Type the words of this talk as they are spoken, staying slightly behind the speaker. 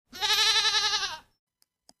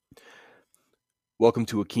Welcome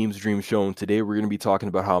to Akeem's Dream Show, and today we're going to be talking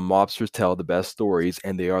about how mobsters tell the best stories,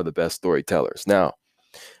 and they are the best storytellers. Now,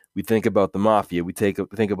 we think about the mafia, think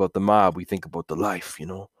about the mob, we think about the life.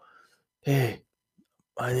 Hey,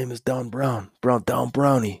 my name is Don Don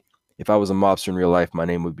Brownie. If I was a mobster in real life, my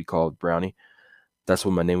name would be called Brownie. That's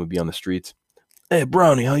what my name would be on the streets. Hey,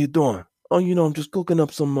 Brownie, how you doing? Oh, I'm just cooking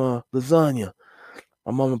up some lasagna.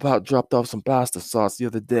 My mom and pop dropped off some pasta sauce the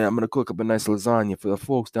other day. I'm gonna cook up a nice lasagna for the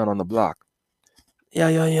folks down on the block. Yeah.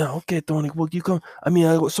 Okay, Tony. Well, you come.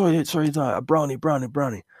 Sorry, Brownie.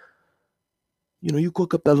 You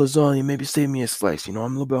cook up that lasagna. Maybe save me a slice. I'm a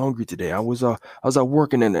little bit hungry today. I was out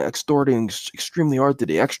working and extorting extremely hard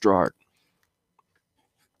today, extra hard.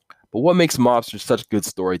 But what makes mobsters such good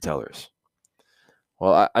storytellers?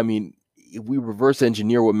 Well, I mean, if we reverse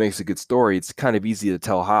engineer what makes a good story, it's kind of easy to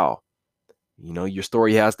tell how. Your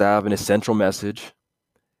story has to have an essential message.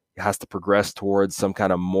 It has to progress towards some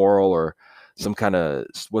kind of moral or some kind of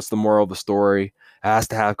what's the moral of the story. It has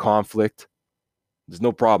to have conflict. There's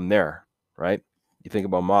no problem there, right? You think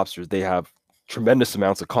about mobsters, they have tremendous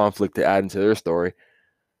amounts of conflict to add into their story.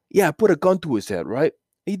 Yeah, I put a gun to his head, right?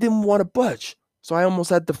 He didn't want to budge, so I almost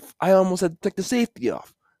had to take the safety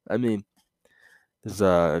off. I mean, there's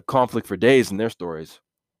a conflict for days in their stories,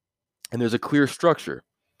 and there's a clear structure.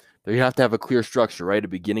 There you have to have a clear structure, right? A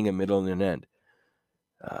beginning, a middle, and an end.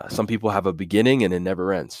 Some people have a beginning and it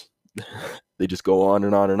never ends. They just go on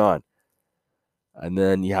and on and on. And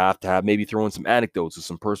then you have to have maybe throw in some anecdotes or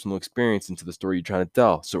some personal experience into the story you're trying to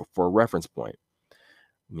tell. So for a reference point,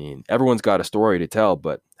 I mean, everyone's got a story to tell,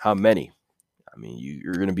 but how many? I mean,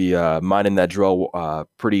 you're going to be mining that drill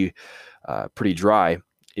pretty dry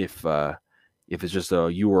if it's just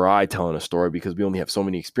you or I telling a story because we only have so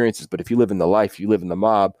many experiences. But if you live in the life, you live in the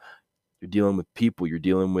mob, you're dealing with people, you're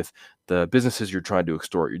dealing with the businesses you're trying to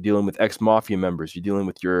extort, you're dealing with ex-mafia members, you're dealing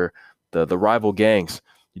with the rival gangs,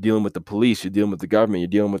 you're dealing with the police, you're dealing with the government, you're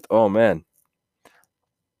dealing with, oh man,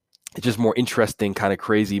 it's just more interesting, kind of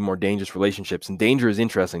crazy, more dangerous relationships. And danger is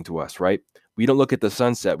interesting to us, right? We don't look at the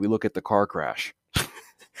sunset, we look at the car crash.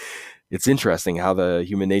 It's interesting how the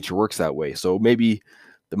human nature works that way. So maybe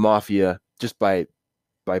the mafia, just by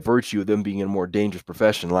virtue of them being in a more dangerous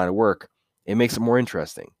profession, line of work, it makes it more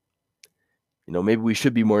interesting. Maybe we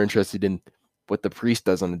should be more interested in what the priest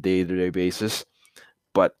does on a day-to-day basis,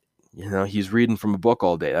 but he's reading from a book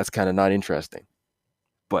all day. That's kind of not interesting.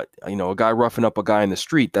 But a guy roughing up a guy in the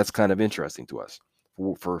street, that's kind of interesting to us,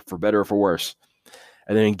 for better or for worse.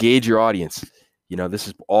 And then engage your audience. This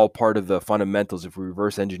is all part of the fundamentals. If we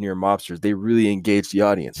reverse engineer mobsters, they really engage the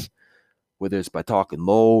audience, whether it's by talking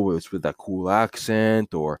low, whether it's with that cool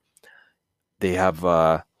accent, or they have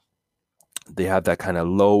that kind of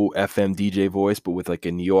low FM DJ voice, but with like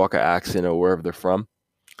a New Yorker accent or wherever they're from.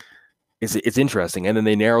 It's interesting. And then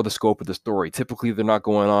they narrow the scope of the story. Typically, they're not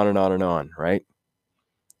going on and on and on, right?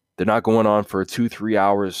 They're not going on for 2-3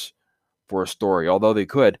 hours for a story, although they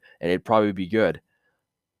could, and it'd probably be good.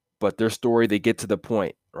 But their story, they get to the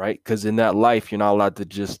point, right? Because in that life, you're not allowed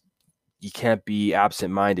to you can't be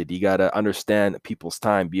absent-minded. You got to understand people's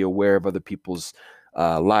time, be aware of other people's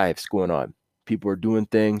lives going on. People are doing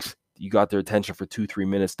things. You got their attention for 2-3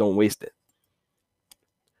 minutes. Don't waste it.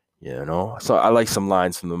 So I like some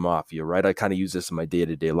lines from the mafia, right? I kind of use this in my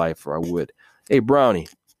day-to-day life, or I would. Hey, Brownie.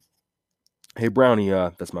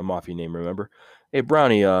 That's my mafia name, remember? Hey,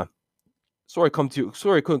 Brownie, sorry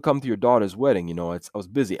I couldn't come to your daughter's wedding. I was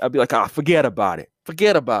busy. I'd be like, forget about it.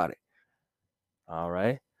 All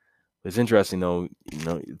right. It's interesting though.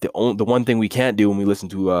 The one thing we can't do when we listen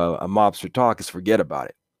to a mobster talk is forget about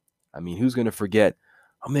it. I mean, who's gonna forget?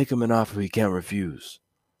 I'll make him an offer he can't refuse.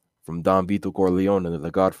 From Don Vito Corleone and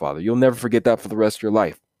The Godfather. You'll never forget that for the rest of your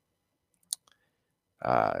life.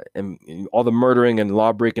 And all the murdering and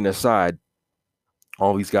law breaking aside,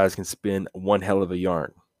 all these guys can spin one hell of a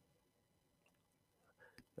yarn.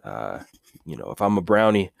 If I'm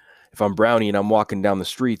Brownie and I'm walking down the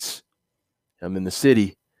streets, I'm in the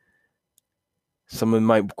city, someone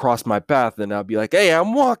might cross my path and I'll be like, hey,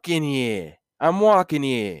 I'm walking here.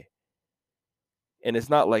 And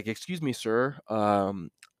it's not like, excuse me, sir.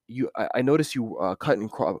 I noticed you cut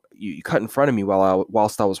in front of me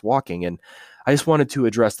whilst I was walking, and I just wanted to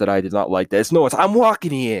address that I did not like that. It's I'm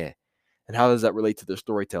walking here. And how does that relate to their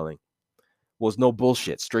storytelling? Well, it's no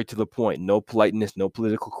bullshit, straight to the point, no politeness, no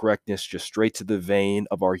political correctness, just straight to the vein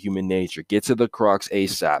of our human nature. Get to the crux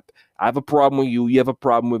ASAP. I have a problem with you. You have a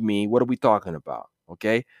problem with me. What are we talking about?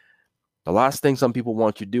 Okay. The last thing some people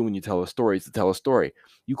want you to do when you tell a story is to tell a story.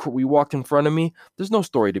 We walked in front of me. There's no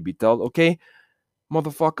story to be told. Okay.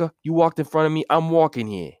 Motherfucker, you walked in front of me. I'm walking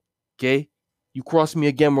here. Okay. You cross me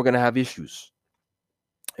again, we're going to have issues.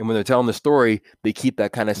 And when they're telling the story, they keep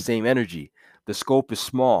that kind of same energy. The scope is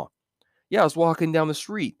small. Yeah, I was walking down the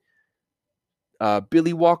street.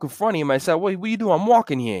 Billy walked in front of him. I said, what are you doing? I'm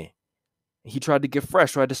walking here. He tried to get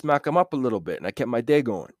fresh, tried to smack him up a little bit, and I kept my day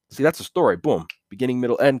going. See, that's a story. Boom. Beginning,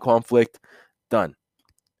 middle, end, conflict. Done.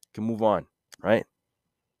 Can move on, right?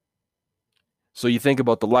 So you think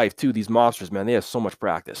about the life, too. These mobsters, man, they have so much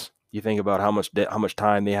practice. You think about how much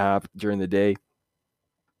time they have during the day.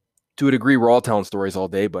 To a degree, we're all telling stories all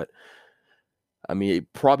day, but I mean,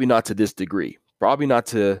 probably not to this degree. Probably not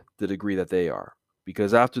to the degree that they are.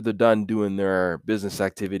 Because after they're done doing their business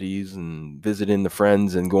activities and visiting the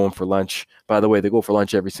friends and going for lunch, by the way, they go for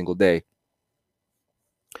lunch every single day.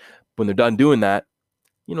 When they're done doing that,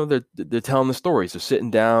 you know, they're telling the stories. They're sitting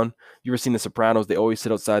down. You ever seen The Sopranos? They always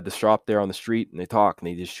sit outside the shop there on the street and they talk and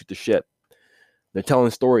they just shoot the shit. They're telling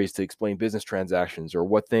stories to explain business transactions or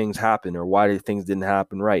what things happened or why things didn't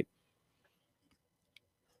happen right.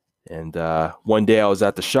 And one day I was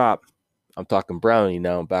at the shop. I'm talking Brownie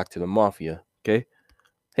now. I'm back to the mafia. Okay.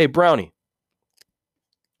 Hey, Brownie.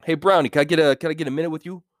 Hey, Brownie, can I get a minute with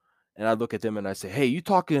you? And I look at them and I say, hey, you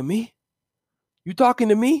talking to me? You talking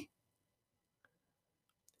to me?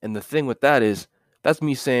 And the thing with that is, that's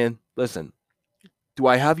me saying, listen, do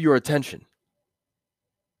I have your attention?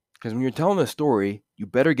 Because when you're telling a story, you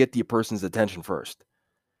better get the person's attention first.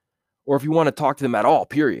 Or if you want to talk to them at all,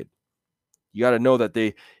 period, you got to know that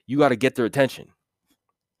you got to get their attention.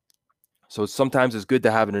 So sometimes it's good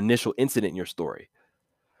to have an initial incident in your story,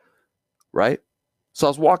 right? So I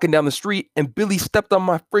was walking down the street and Billy stepped on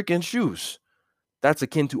my freaking shoes. That's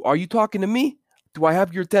akin to, are you talking to me? Do I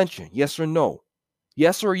have your attention? Yes or no?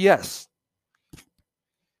 Yes or yes?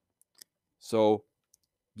 So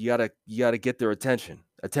you gotta get their attention.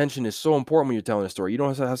 Attention is so important when you're telling a story. You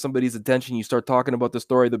don't have somebody's attention. You start talking about the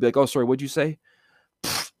story, they'll be like, oh, sorry, what'd you say?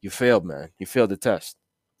 You failed, man. You failed the test.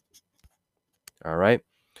 All right.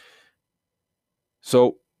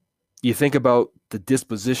 So you think about the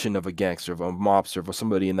disposition of a gangster, of a mobster, of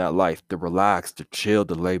somebody in that life. They're relaxed, they're chilled,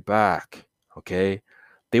 they're laid back. Okay.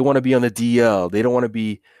 They want to be on the DL. They don't want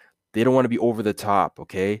to be over the top.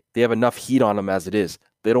 Okay. They have enough heat on them as it is.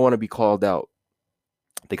 They don't want to be called out.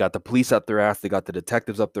 They got the police up their ass. They got the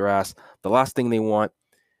detectives up their ass. The last thing they want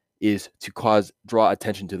is to draw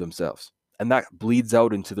attention to themselves. And that bleeds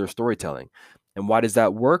out into their storytelling. And why does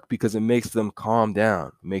that work? Because it makes them calm down.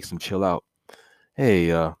 It makes them chill out. Hey,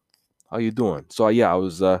 how you doing? So yeah, I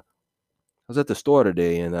was at the store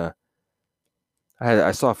today and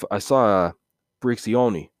I saw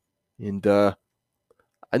Brixioni and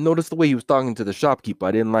I noticed the way he was talking to the shopkeeper.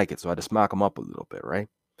 I didn't like it, so I had to smack him up a little bit, right?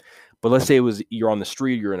 But let's say you're on the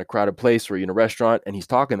street, you're in a crowded place, or you're in a restaurant, and he's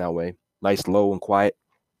talking that way, nice, low, and quiet.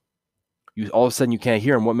 You all of a sudden you can't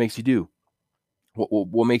hear him. What makes you do?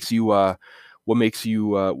 What makes you?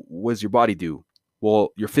 What does your body do? Well,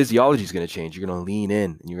 your physiology is going to change. You're going to lean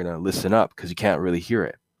in and you're going to listen up because you can't really hear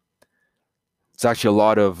it. It's actually a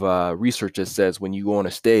lot of research that says when you go on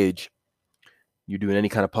a stage, you're doing any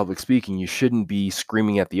kind of public speaking, you shouldn't be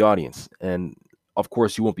screaming at the audience. And of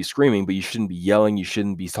course, you won't be screaming, but you shouldn't be yelling. You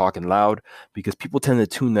shouldn't be talking loud because people tend to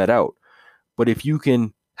tune that out. But if you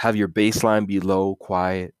can have your baseline be low,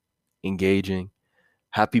 quiet, engaging,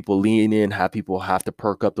 have people lean in, have people have to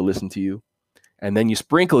perk up to listen to you, and then you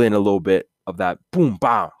sprinkle in a little bit of that boom,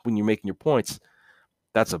 bam, when you're making your points,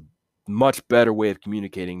 that's a much better way of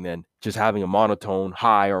communicating than just having a monotone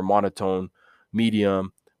high or monotone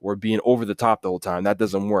medium or being over the top the whole time. That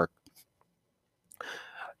doesn't work.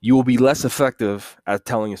 You will be less effective at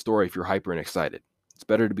telling a story if you're hyper and excited. It's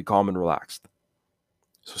better to be calm and relaxed.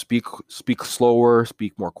 So speak slower,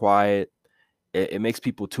 speak more quiet. It makes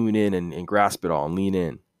people tune in and grasp it all and lean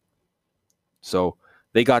in. So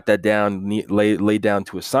they got that down, laid down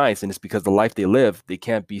to a science, and it's because the life they live, they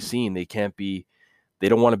can't be seen. They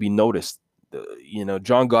don't want to be noticed.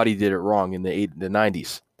 John Gotti did it wrong in the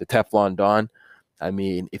 90s, the Teflon Don. I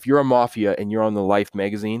mean, if you're a mafia and you're on the Life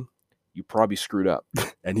magazine, you probably screwed up.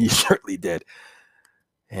 And he certainly did.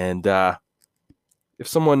 And if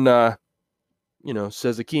someone,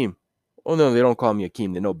 says Akeem, oh no, they don't call me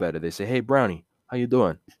Akeem. They know better. They say, hey, Brownie, how you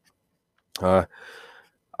doing? I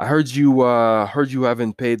heard you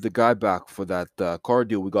haven't paid the guy back for that car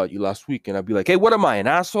deal we got you last week. And I'd be like, hey, what am I, an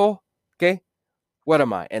asshole? Okay. What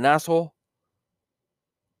am I, an asshole?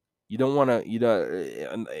 You don't want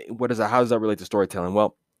to, what is that? How does that relate to storytelling?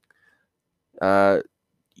 Well, you're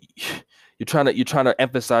trying to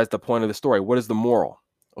emphasize the point of the story. What is the moral?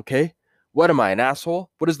 Okay. What am I, an asshole?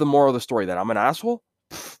 What is the moral of the story? That I'm an asshole?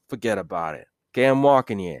 Forget about it. Okay. I'm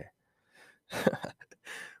walking here.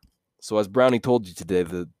 So as Brownie told you today,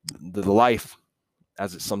 the life,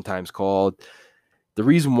 as it's sometimes called, The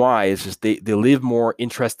reason why is just they live more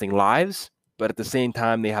interesting lives, but at the same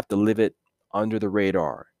time, they have to live it under the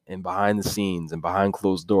radar and behind the scenes and behind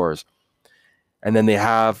closed doors. And then they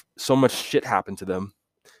have so much shit happen to them.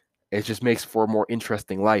 It just makes for a more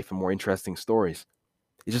interesting life and more interesting stories.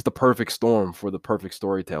 It's just the perfect storm for the perfect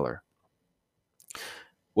storyteller.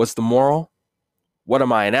 What's the moral? What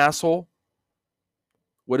am I, an asshole?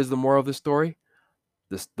 What is the moral of the story?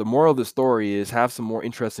 The moral of the story is have some more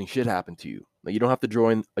interesting shit happen to you. Like, you don't have to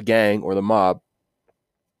join a gang or the mob,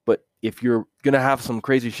 but if you're gonna have some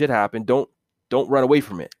crazy shit happen, don't run away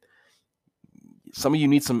from it. Some of you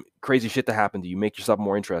need some crazy shit to happen to you. Make yourself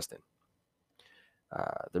more interesting.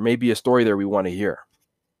 There may be a story there we want to hear.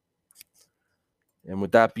 And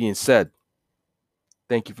with that being said,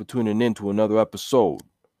 thank you for tuning in to another episode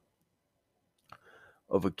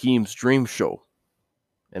of Akeem's Dream Show.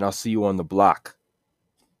 And I'll see you on the block.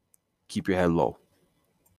 Keep your head low.